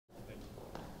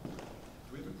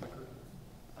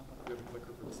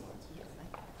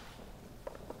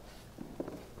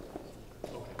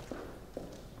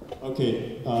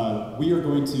Okay, we are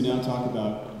going to now talk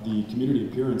about the community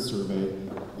appearance survey,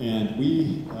 and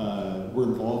we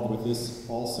were involved with this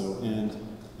also, and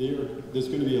there's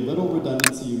going to be a little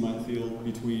redundancy you might feel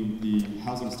between the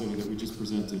housing study that we just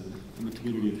presented and the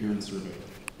community appearance survey.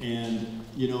 And,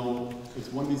 you know, it's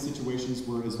one of these situations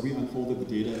where as we unfolded the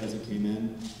data as it came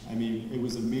in, I mean, it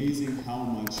was amazing how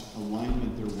much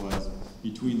alignment there was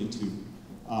between the two.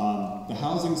 The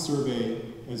housing survey,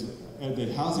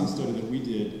 the housing study that we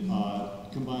did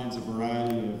combines a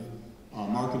variety of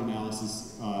market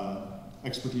analysis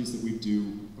expertise that we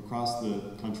do across the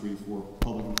country for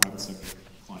public and private sector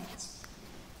clients.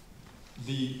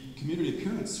 The community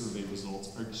appearance survey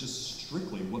results are just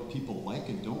strictly what people like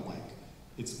and don't like.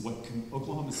 It's what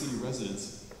Oklahoma City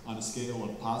residents, on a scale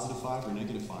of +5 or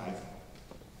 -5,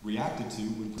 reacted to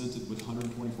when presented with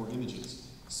 124 images.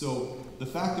 So the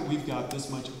fact that we've got this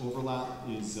much overlap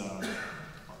is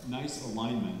nice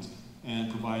alignment and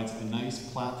provides a nice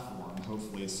platform,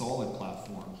 hopefully a solid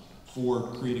platform, for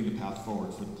creating the path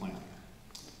forward for the plan.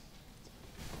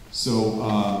 So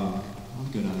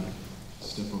I'm gonna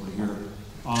step over here.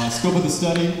 Scope of the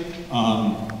study.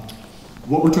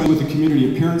 What we're trying with the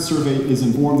community appearance survey is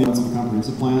inform the elements of the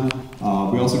comprehensive plan.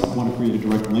 We also want to create a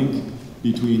direct link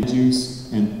between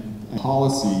use and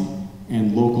policy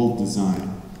and local design.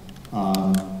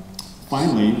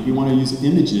 Finally, we want to use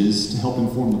images to help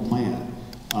inform the plan.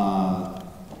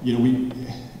 You know,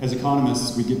 as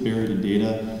economists, we get buried in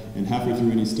data, and halfway through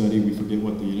any study, we forget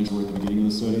what the images were at the beginning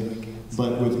of the study.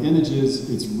 But with images,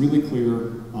 it's really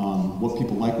clear what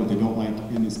people like, what they don't like,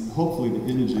 and hopefully the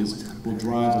images will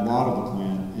drive a lot of the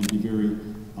plan and be very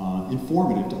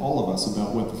informative to all of us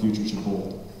about what the future should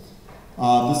hold.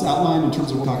 This outline, in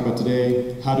terms of what we're talking about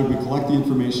today, how did we collect the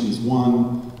information is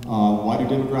one. Why do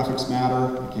demographics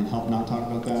matter? I can't help not talk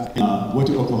about that. What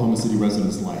do Oklahoma City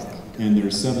residents like? And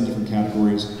there's 7 different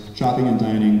categories: shopping and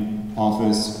dining,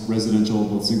 office, residential,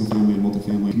 both single family and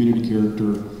multifamily, community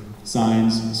character,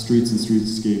 signs, streets and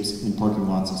streetscapes, and parking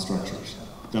lots and structures.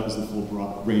 That was the full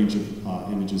broad range of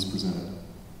images presented.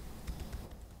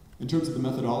 In terms of the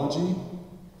methodology,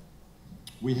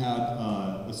 we had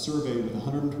a survey with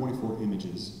 124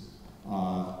 images.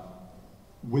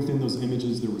 Within those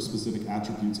images, there were specific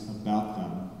attributes about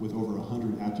them, with over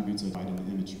 100 attributes identified in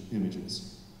the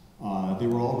images. They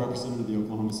were all representative of the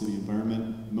Oklahoma City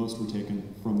environment. Most were taken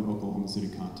from the Oklahoma City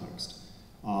context.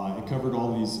 It covered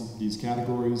all these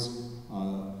categories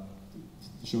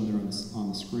shown there on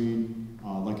the screen.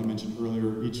 Like I mentioned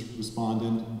earlier, each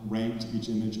respondent ranked each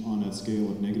image on a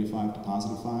scale of -5 to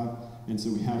 +5, and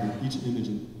so we have each image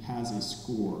has a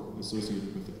score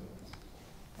associated with it.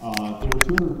 There were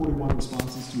 241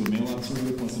 responses to a mail-out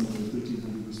survey, plus another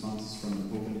 1,500 responses from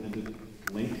an open-ended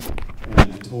link,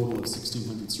 and a total of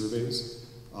 1,600 surveys.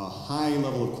 A high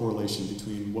level of correlation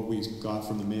between what we got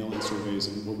from the mail-in surveys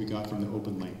and what we got from the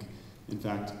open link. In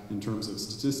fact, in terms of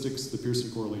statistics, the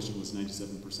Pearson correlation was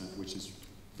 97%, which is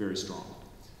very strong.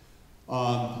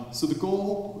 So the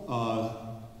goal,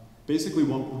 basically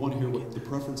we want to hear what the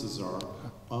preferences are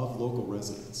of local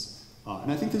residents.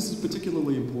 And I think this is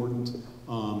particularly important.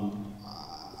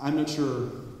 I'm not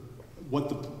sure what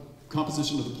the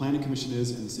composition of the Planning Commission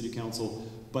is and the City Council,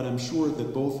 but I'm sure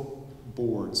that both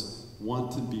boards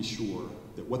want to be sure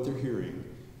that what they're hearing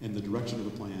and the direction of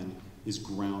the plan is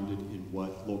grounded in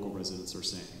what local residents are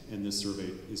saying. And this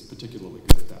survey is particularly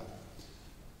good at that.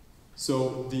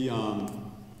 So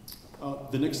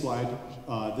the next slide,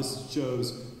 this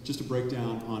shows just a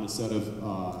breakdown on a set of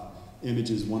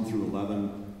images 1 through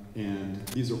 11. And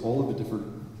these are all of the different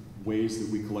ways that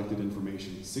we collected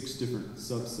information, 6 different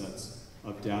subsets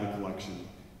of data collection.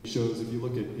 It shows, if you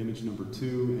look at image number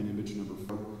 2 and image number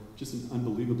 4, just an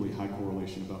unbelievably high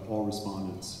correlation about all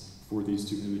respondents for these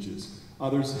 2 images.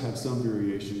 Others have some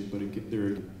variation, but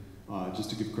they're just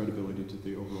to give credibility to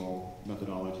the overall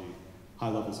methodology, high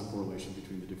levels of correlation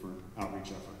between the different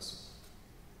outreach efforts.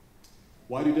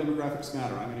 Why do demographics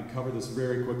matter? I'm going to cover this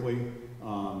very quickly.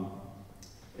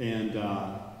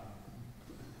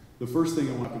 The first thing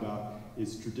I want to talk about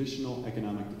is traditional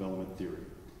economic development theory.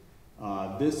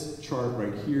 This chart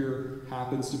right here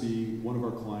happens to be one of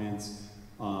our clients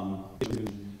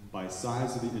by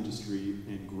size of the industry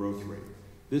and growth rate.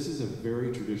 This is a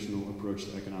very traditional approach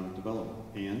to economic development,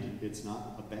 and it's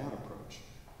not a bad approach.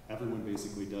 Everyone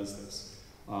basically does this.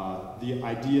 The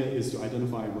idea is to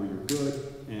identify where you're good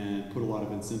and put a lot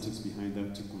of incentives behind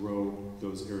them to grow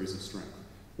those areas of strength.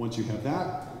 Once you have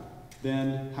that,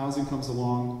 then housing comes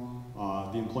along,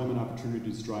 the employment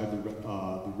opportunities drive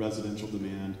the residential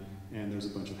demand, and there's a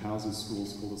bunch of houses,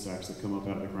 schools, cul-de-sacs that come up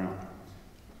out of the ground.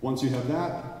 Once you have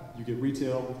that, you get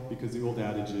retail, because the old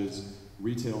adage is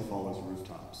retail follows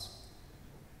rooftops.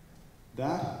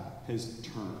 That has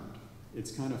turned.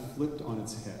 It's kind of flipped on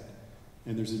its head.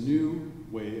 And there's a new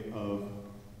way of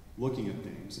looking at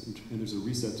things, and there's a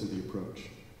reset to the approach.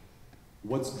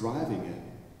 What's driving it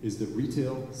is that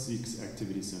retail seeks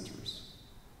activity centers.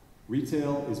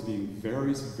 Retail is being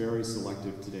very, very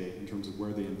selective today in terms of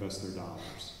where they invest their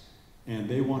dollars. And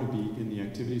they want to be in the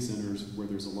activity centers where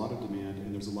there's a lot of demand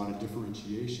and there's a lot of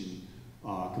differentiation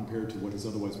compared to what has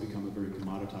otherwise become a very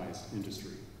commoditized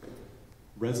industry.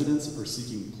 Residents are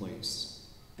seeking place,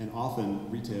 and often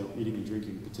retail, eating and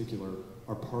drinking in particular,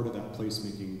 are part of that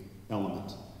placemaking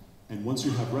element. And once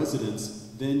you have residents,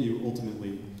 then you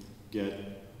ultimately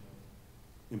get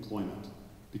employment,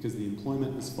 because the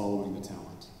employment is following the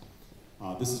talent.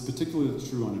 This is particularly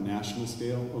true on a national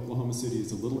scale. Oklahoma City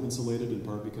is a little insulated, in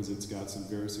part because it's got some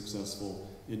very successful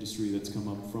industry that's come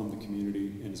up from the community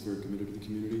and is very committed to the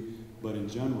community. But in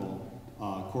general,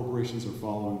 corporations are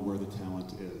following where the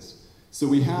talent is. So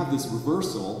we have this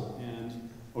reversal, and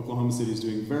Oklahoma City is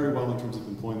doing very well in terms of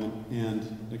employment,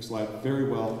 and, next slide, very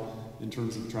well in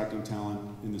terms of attracting talent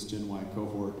in this Gen Y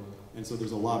cohort. And so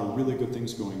there's a lot of really good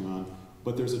things going on,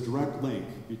 but there's a direct link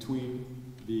between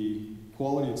the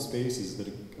quality of spaces that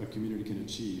a community can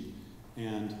achieve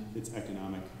and its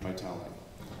economic vitality.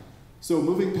 So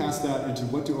moving past that into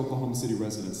what do Oklahoma City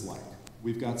residents like?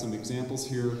 We've got some examples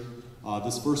here.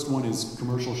 This first one is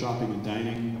commercial shopping and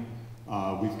dining.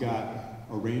 We've got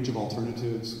a range of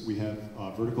alternatives. We have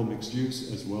vertical mixed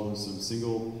use as well as some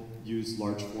single-use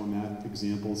large format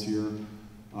examples here.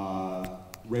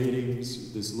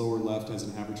 Ratings, this lower left has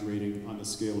an average rating on the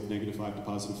scale of -5 to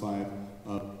 +5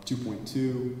 of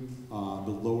 2.2. The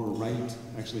lower right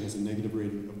actually has a negative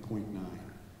rating of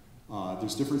 0.9.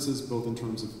 There's differences both in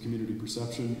terms of community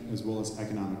perception as well as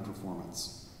economic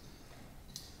performance.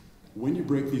 When you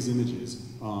break these images,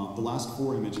 the last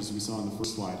 4 images we saw on the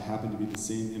first slide happen to be the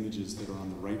same images that are on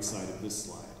the right side of this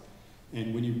slide.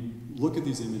 And when you look at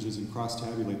these images and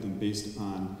cross-tabulate them based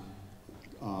on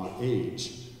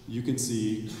age, you can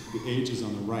see the ages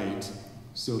on the right.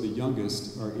 So the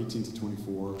youngest are 18 to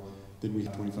 24, then we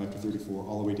have 25 to 34,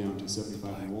 all the way down to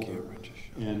 75 and older.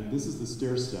 And this is the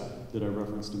stair step that I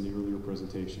referenced in the earlier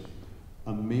presentation.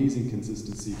 Amazing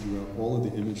consistency throughout all of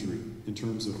the imagery in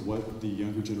terms of what the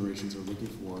younger generations are looking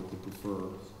for. They prefer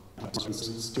a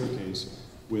staircase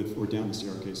with, or down the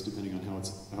staircase, depending on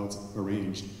how it's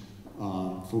arranged,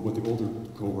 for what the older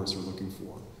cohorts are looking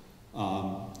for.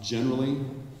 Generally,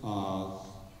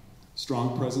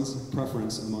 strong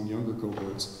preference among younger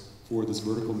cohorts for this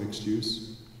vertical mixed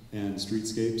use and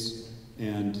streetscapes,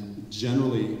 and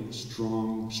generally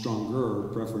stronger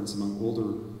preference among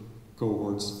older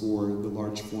cohorts for the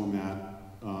large format,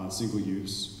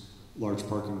 single-use, large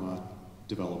parking lot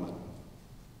development.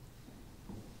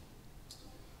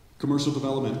 Commercial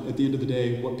development, at the end of the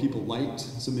day, what people liked,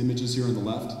 some images here on the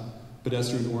left,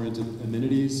 pedestrian-oriented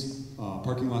amenities,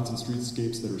 parking lots and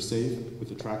streetscapes that are safe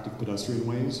with attractive pedestrian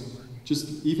ways.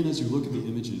 Just even as you look at the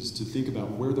images, to think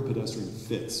about where the pedestrian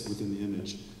fits within the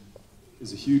image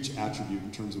is a huge attribute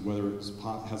in terms of whether it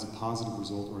has a positive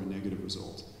result or a negative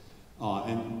result.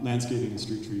 And landscaping and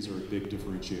street trees are a big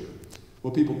differentiator.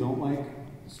 What people don't like,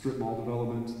 strip mall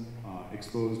development,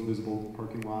 exposed visible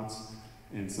parking lots,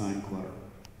 and sign clutter.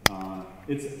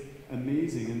 It's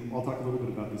amazing, and I'll talk a little bit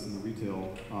about this in the retail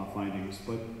findings,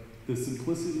 but the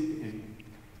simplicity and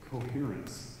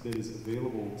coherence that is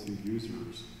available to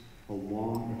users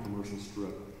along a commercial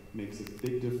strip makes a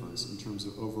big difference in terms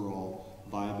of overall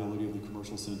viability of the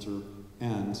commercial center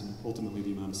and ultimately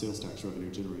the amount of sales tax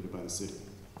revenue generated by the city.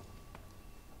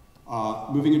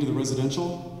 Moving into the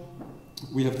residential,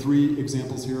 we have 3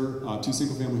 examples here, 2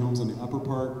 single-family homes on the upper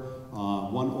part,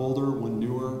 one older, one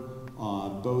newer,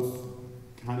 both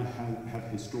kind of have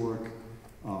historic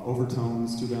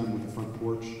overtones to them with the front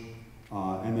porch,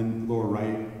 and then lower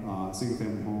right,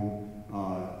 single-family home.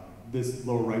 This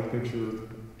lower right picture,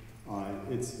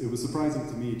 it was surprising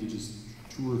to me to just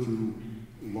tour through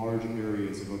large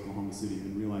areas of Oklahoma City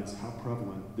and realize how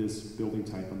prevalent this building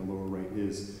type on the lower right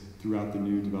is throughout the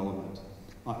new development.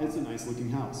 It's a nice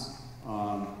looking house.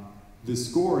 The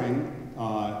scoring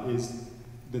is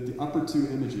that the upper 2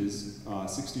 images,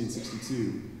 60 and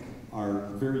 62, are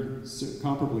very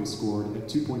comparably scored at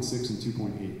 2.6 and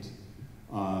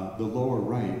 2.8. The lower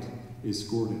right is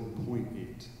scored at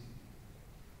 0.8,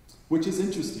 which is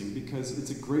interesting because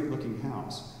it's a great looking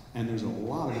house and there's a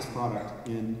lot of this product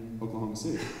in Oklahoma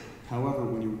City. However,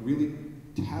 when you really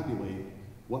tabulate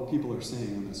what people are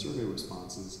saying on the survey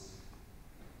responses,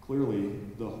 clearly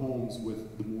the homes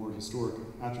with the more historic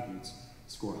attributes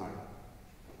score higher.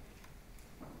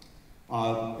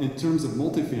 In terms of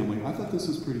multifamily, I thought this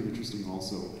was pretty interesting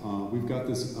also. We've got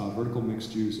this vertical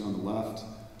mixed use on the left,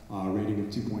 rating of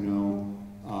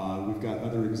 2.0. We've got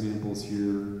other examples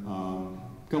here.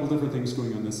 A couple different things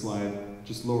going on this slide.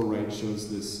 Just lower right shows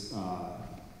this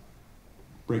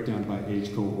breakdown by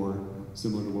age cohort,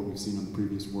 similar to what we've seen on the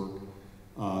previous work.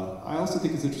 I also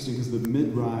think it's interesting because the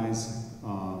mid-rise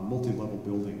multi-level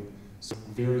building, so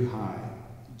very high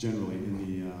generally in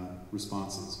the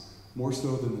responses, more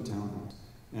so than the townhomes.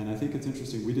 And I think it's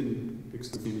interesting, we didn't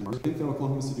explain, I think the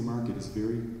Oklahoma City market is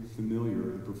very familiar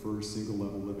and prefers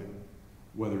single-level living.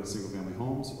 Whether it's single-family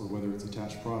homes or whether it's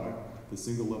attached product, the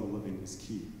single-level living is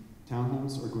key.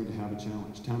 Townhomes are going to have a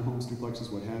challenge. Townhomes, duplexes,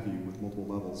 what have you, with multiple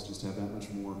levels, just have that much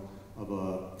more of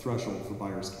a threshold for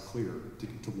buyers to clear,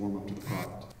 to warm up to the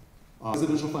product.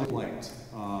 Residential find light.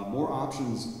 More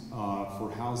options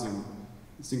for housing,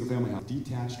 single-family house,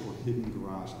 detached or hidden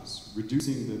garages,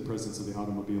 reducing the presence of the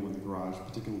automobile in the garage,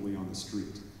 particularly on the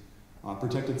street.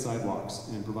 Protected sidewalks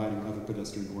and providing other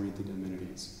pedestrian-oriented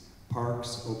amenities.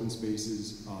 Parks, open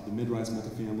spaces, the mid-rise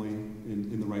multifamily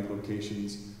in the right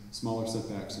locations, smaller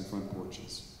setbacks and front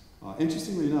porches.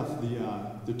 Interestingly enough,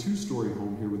 the two-story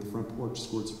home here with the front porch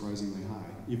scored surprisingly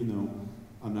high, even though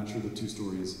I'm not sure the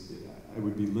two-story is, I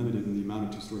would be limited in the amount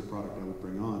of two-story product I would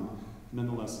bring on.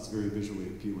 Nonetheless, it's very visually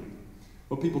appealing.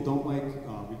 What people don't like,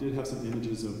 we did have some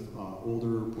images of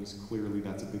older, clearly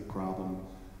that's a big problem.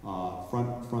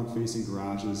 Front-facing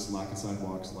garages, lack of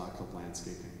sidewalks, lack of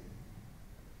landscaping.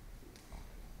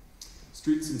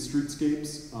 Streets and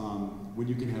streetscapes, when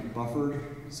you can have buffered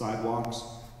sidewalks,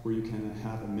 where you can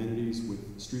have amenities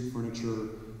with street furniture,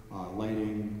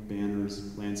 lighting,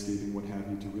 banners, landscaping, what have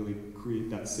you, to really create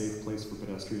that safe place for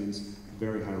pedestrians,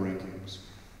 very high rankings.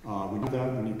 We know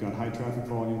that when you've got high traffic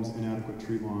volumes, inadequate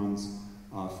tree lawns,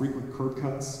 frequent curb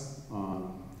cuts,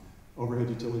 overhead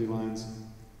utility lines.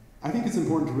 I think it's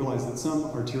important to realize that some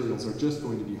arterials are just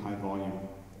going to be high volume,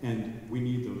 and we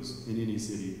need those in any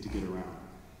city to get around.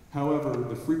 However,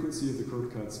 the frequency of the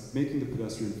curb cuts, making the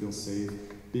pedestrian feel safe,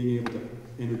 being able to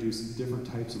introduce different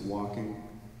types of walking,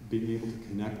 being able to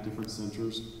connect different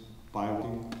centers by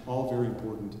walking, all very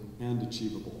important and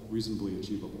achievable, reasonably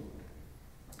achievable.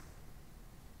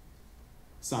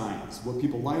 Signs, what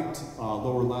people liked,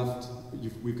 lower left,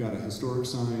 we've got a historic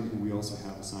sign, and we also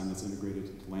have a sign that's integrated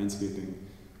into landscaping.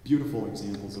 Beautiful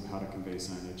examples of how to convey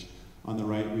signage. On the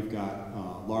right, we've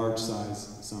got large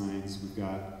size signs, we've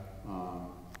got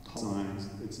signs.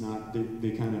 It's not,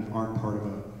 they kind of aren't part of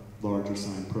a larger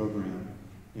sign program,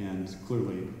 and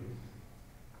clearly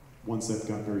one set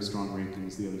got very strong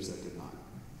rankings, the other set did not.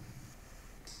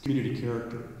 Community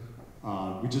character.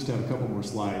 We just have a couple more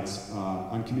slides.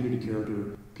 On community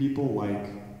character, people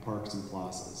like parks and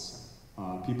plazas.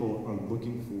 People are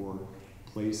looking for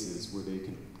places where they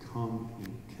can come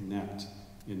and connect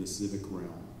in the civic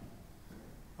realm.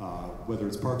 Whether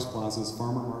it's parks, plazas,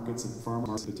 farmer markets, and farm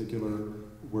markets in particular,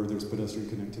 where there's pedestrian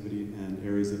connectivity and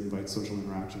areas that invite social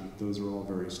interaction, those are all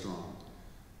very strong.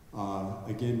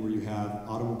 Again, where you have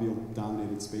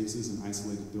automobile-dominated spaces and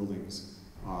isolated buildings,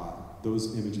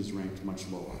 those images ranked much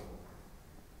lower.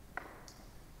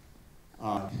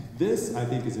 This, I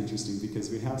think, is interesting because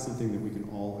we have something that we can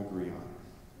all agree on,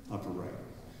 upper right.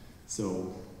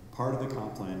 So part of the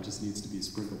comp plan just needs to be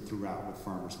sprinkled throughout with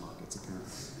farmers markets,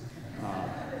 apparently.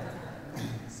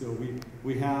 So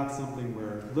we have something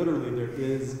where literally there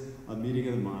is a meeting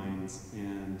of the minds,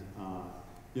 and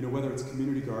you know, whether it's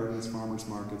community gardens, farmers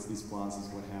markets, these plazas,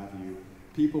 what have you,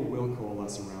 people will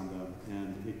coalesce around them,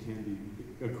 and it can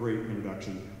be a great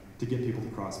introduction to get people to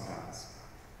cross paths.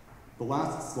 The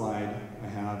last slide I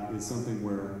have is something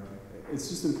where it's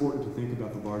just important to think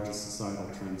about the largest societal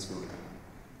trends going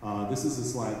on. This is a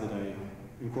slide that I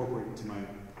incorporate into my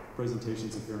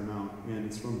presentations a fair amount, and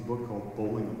it's from a book called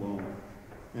Bowling Alone.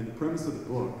 And the premise of the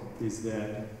book is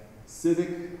that civic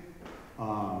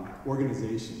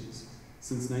organizations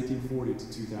since 1940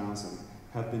 to 2000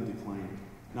 have been declining,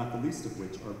 not the least of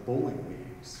which are bowling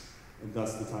leagues, and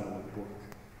thus the title of the book.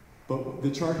 But the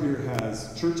chart here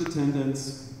has church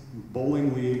attendance,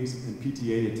 bowling leagues, and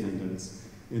PTA attendance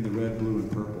in the red, blue,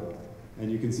 and purple.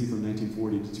 And you can see from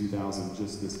 1940 to 2000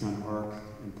 just this kind of arc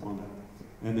and plummet.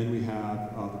 And then we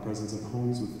have the presence of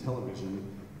homes with television,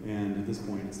 and at this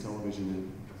point it's television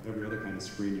and every other kind of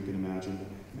screen you can imagine,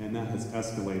 and that has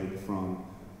escalated from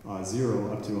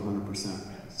 0 up to 100%.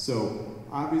 So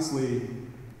obviously,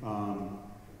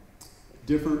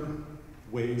 different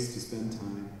ways to spend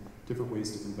time, different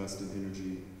ways to invest in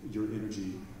energy, your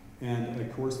energy, and a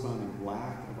corresponding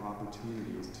lack of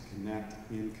opportunities to connect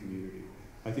in community.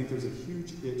 I think there's a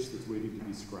huge itch that's waiting to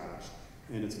be scratched,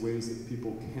 and it's ways that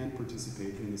people can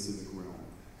participate in the civic realm.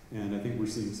 And I think we're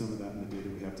seeing some of that in the data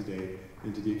we have today.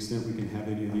 And to the extent we can have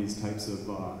any of these types of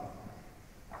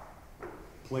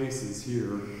places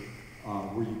here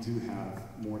where you do have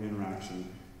more interaction,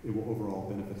 it will overall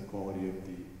benefit the quality of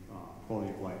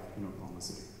life in Oklahoma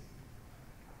City.